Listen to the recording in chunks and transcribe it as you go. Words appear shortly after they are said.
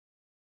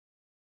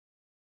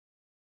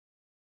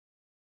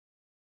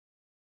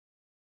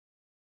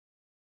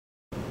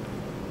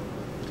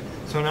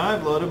So now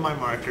I've loaded my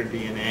marker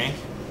DNA,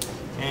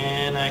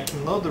 and I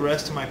can load the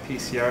rest of my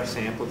PCR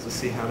samples to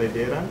see how they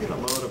did. I'm going to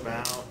load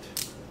about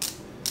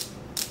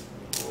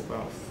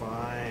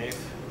 5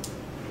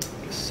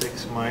 to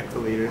 6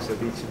 microliters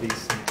of each of these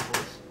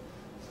samples.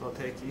 So I'll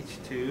take each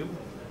tube.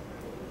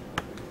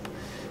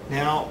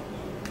 Now,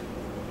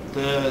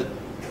 the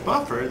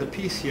buffer, the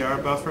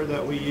PCR buffer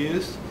that we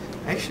used,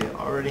 actually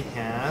already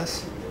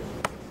has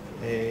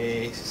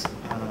a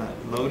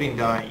loading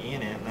dye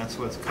in it, and that's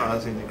what's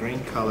causing the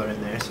green color in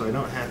there, so I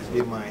don't have to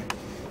do my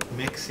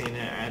mixing,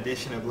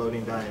 addition of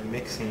loading dye and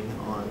mixing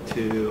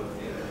onto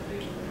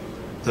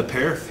the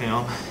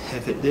parafilm.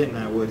 If it didn't,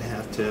 I would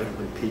have to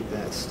repeat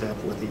that step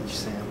with each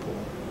sample.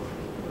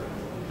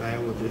 I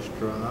will just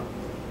drop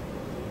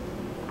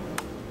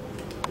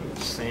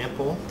each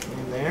sample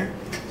in there,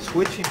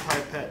 switching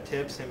pipette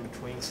tips in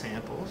between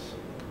samples.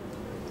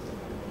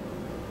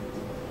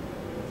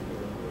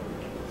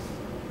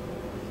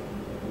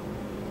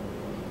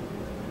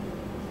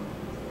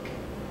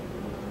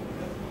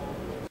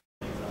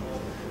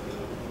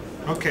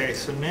 Okay,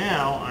 so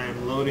now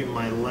I'm loading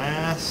my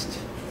last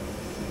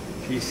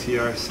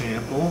PCR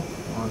sample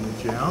on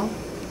the gel.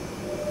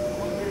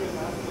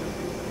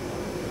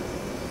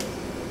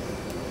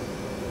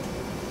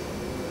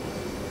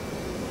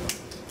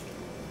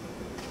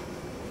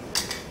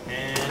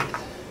 And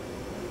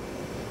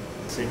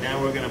see,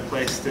 now we're going to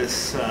place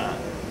this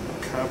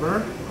cover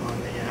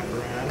on the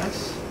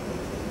apparatus,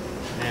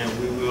 and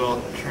we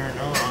will turn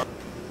on.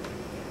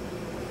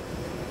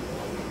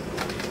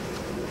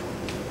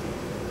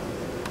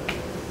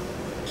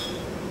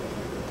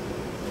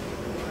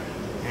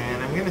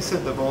 I'm going to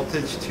set the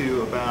voltage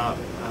to about,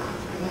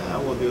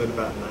 we'll do it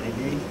about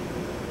 90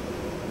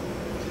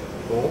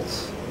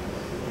 volts,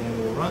 and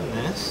we'll run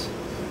this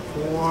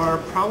for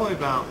probably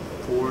about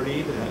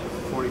 40 to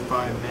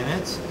 45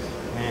 minutes,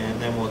 and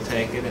then we'll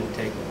take it and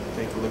take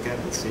a look at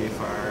it and see if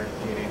our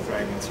DNA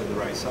fragments are the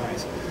right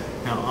size.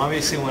 Now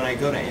obviously when I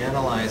go to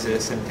analyze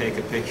this and take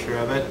a picture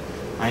of it,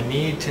 I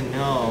need to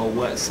know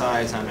what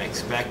size I'm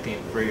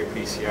expecting for your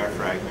PCR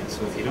fragment.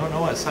 So if you don't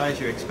know what size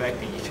you're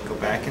expecting, you should go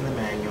back in the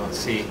manual and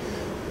see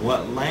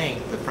what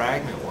length the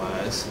fragment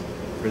was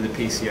for the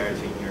PCR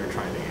gene you're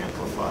trying to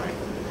amplify.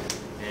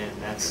 And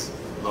that's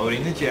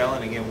loading the gel,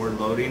 and again we're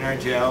loading our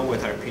gel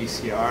with our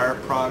PCR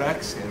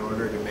products in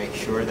order to make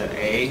sure that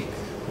A,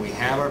 we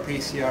have our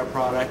PCR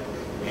product,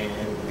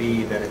 and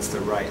B, that it's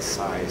the right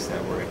size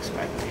that we're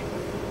expecting.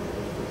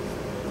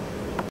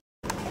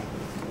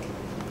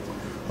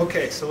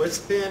 Okay, so it's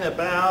been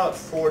about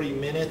 40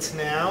 minutes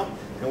now,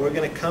 and we're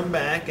going to come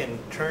back and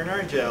turn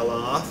our gel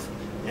off,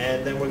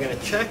 and then we're going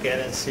to check it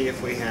and see if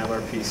we have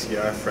our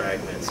PCR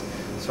fragments.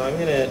 So I'm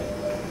going to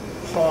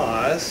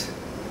pause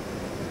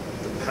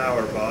the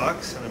power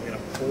box, and I'm going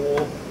to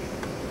pull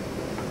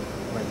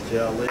my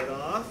gel lid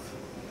off,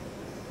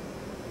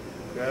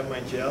 grab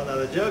my gel. Now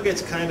the gel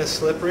gets kind of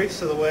slippery,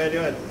 so the way I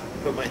do it,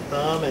 I put my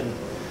thumb and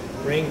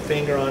ring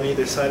finger on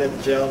either side of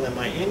the gel, and then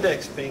my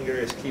index finger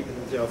is keeping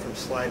the gel from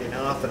sliding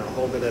off, and I'll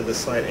hold it at a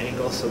slight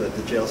angle so that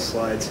the gel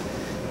slides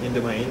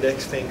into my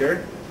index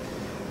finger.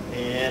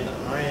 And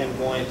I am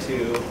going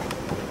to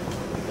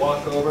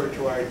walk over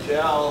to our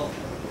gel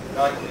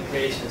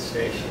documentation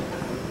station.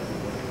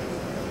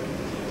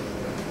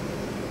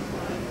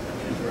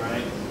 It's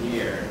right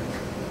here.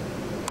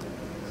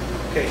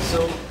 Okay,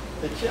 so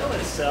the gel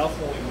itself,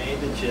 when we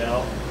made the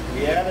gel,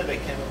 we added a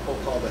chemical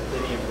called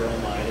ethidium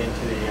bromide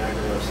into the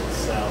agarose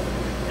itself.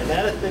 And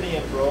that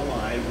ethidium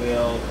bromide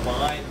will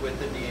bind with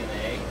the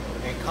DNA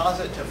and cause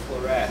it to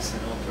fluoresce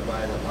in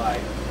ultraviolet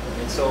light.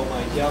 And so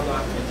my gel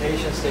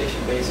documentation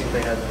station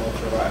basically has an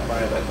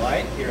ultraviolet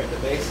light here at the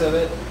base of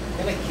it,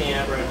 and a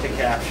camera to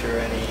capture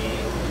any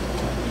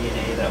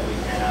DNA that we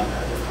have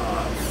at the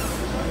top. So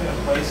I'm going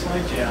to place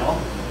my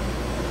gel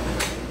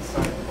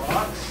inside the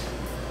box.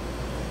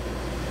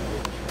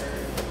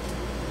 Turn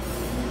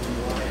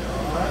the light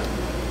on.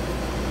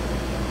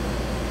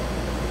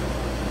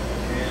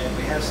 And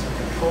we have some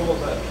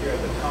controls up here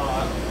at the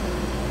top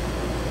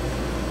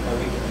that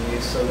we can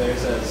use. So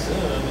there's a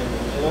zoom in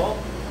the middle.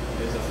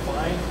 There's a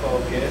fine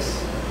focus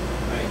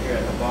right here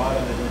at the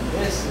bottom, and then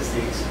this is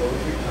the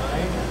exposure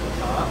time at the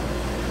top.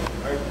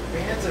 Our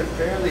bands are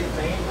fairly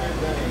faint. I'm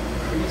going to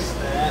increase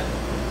that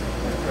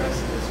by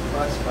pressing this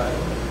plus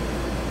button,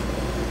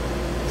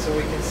 so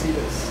we can see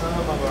that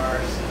some of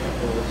our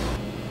samples,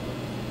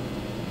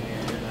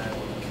 and I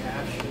will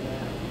capture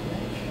that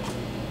image.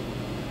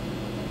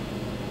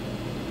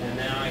 And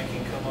now I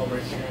can come over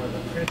here on the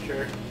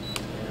printer and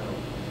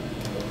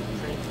hit the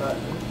print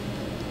button.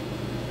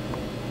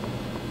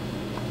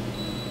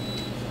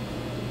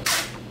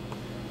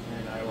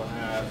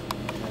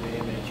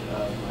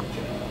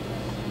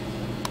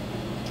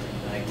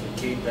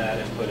 Keep that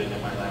and put it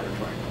in my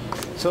laboratory.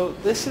 So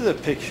this is a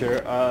picture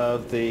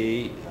of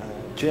the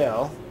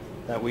gel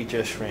that we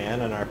just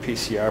ran on our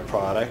PCR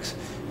products,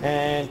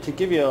 and to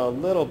give you a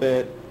little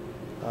bit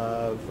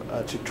of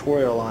a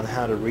tutorial on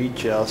how to read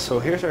gel. So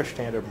here's our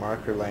standard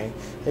marker lane.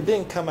 It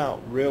didn't come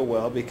out real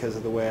well because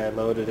of the way I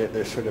loaded it.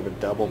 There's sort of a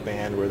double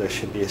band where there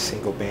should be a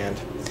single band.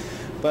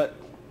 But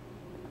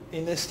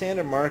in this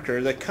standard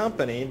marker, the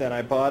company that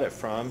I bought it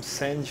from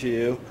sends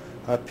you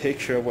a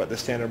picture of what the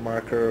standard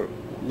marker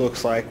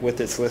looks like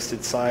with its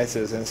listed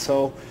sizes. And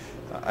so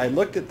I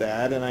looked at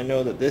that, and I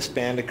know that this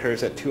band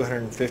occurs at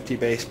 250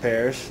 base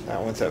pairs.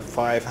 That one's at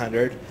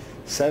 500,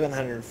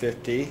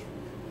 750,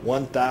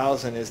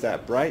 1000 is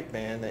that bright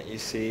band that you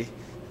see.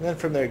 And then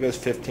from there it goes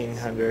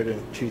 1500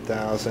 and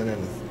 2000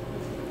 and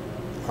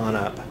on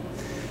up.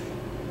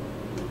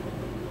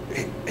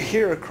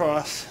 Here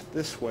across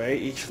this way,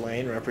 each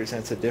lane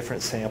represents a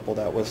different sample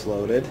that was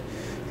loaded,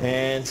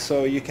 and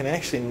so you can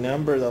actually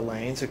number the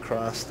lanes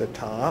across the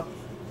top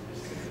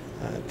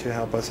to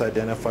help us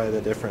identify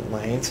the different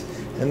lanes.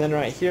 And then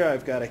right here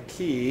I've got a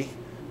key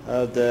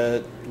of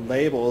the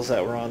labels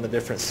that were on the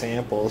different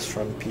samples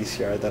from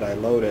PCR that I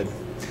loaded.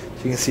 So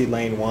you can see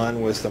lane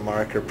 1 was the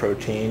marker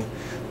protein,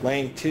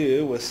 lane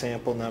 2 was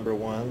sample number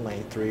 1,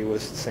 lane 3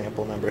 was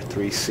sample number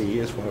 3C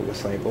is what it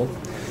was labeled.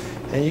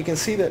 And you can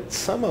see that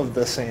some of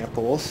the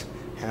samples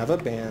have a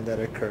band that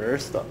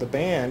occurs. The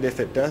band, if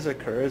it does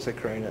occur, is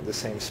occurring at the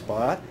same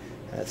spot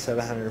at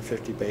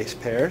 750 base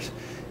pairs.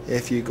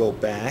 If you go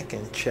back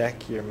and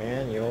check your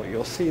manual,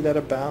 you'll see that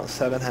about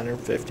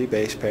 750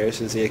 base pairs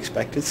is the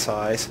expected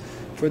size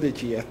for the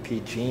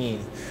GFP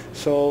gene.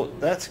 So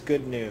that's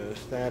good news.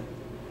 That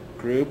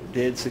group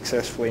did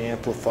successfully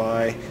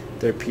amplify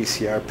their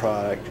PCR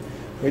product.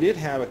 We did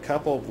have a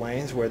couple of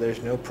lanes where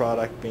there's no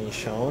product being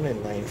shown.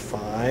 In lane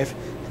 5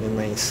 and in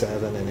lane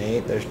 7 and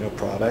 8 there's no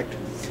product.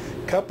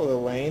 A couple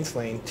of lanes,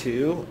 lane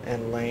 2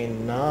 and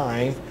lane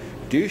 9,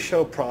 do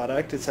show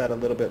product. It's at a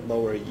little bit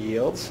lower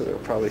yield, so there are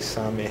probably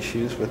some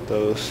issues with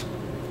those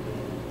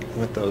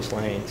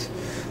lanes.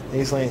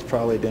 These lanes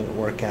probably didn't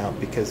work out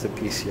because the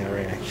PCR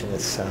reaction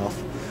itself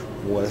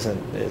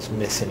is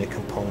missing a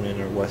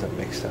component or wasn't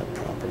mixed up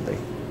properly.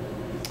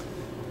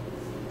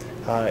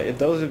 If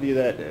those of you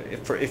that,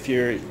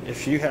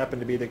 if you happen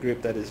to be the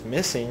group that is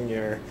missing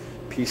your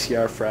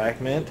PCR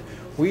fragment,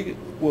 we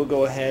will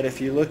go ahead.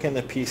 If you look in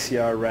the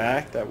PCR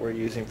rack that we're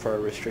using for our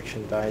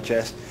restriction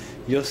digest,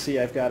 you'll see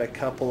I've got a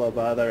couple of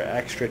other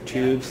extra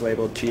tubes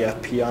labeled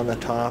GFP on the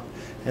top,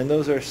 and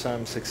those are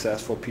some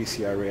successful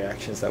PCR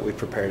reactions that we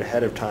prepared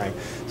ahead of time.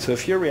 So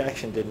if your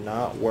reaction did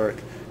not work,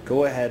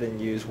 go ahead and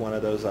use one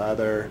of those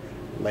other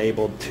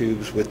labeled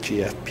tubes with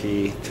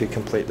GFP to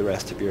complete the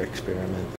rest of your experiment.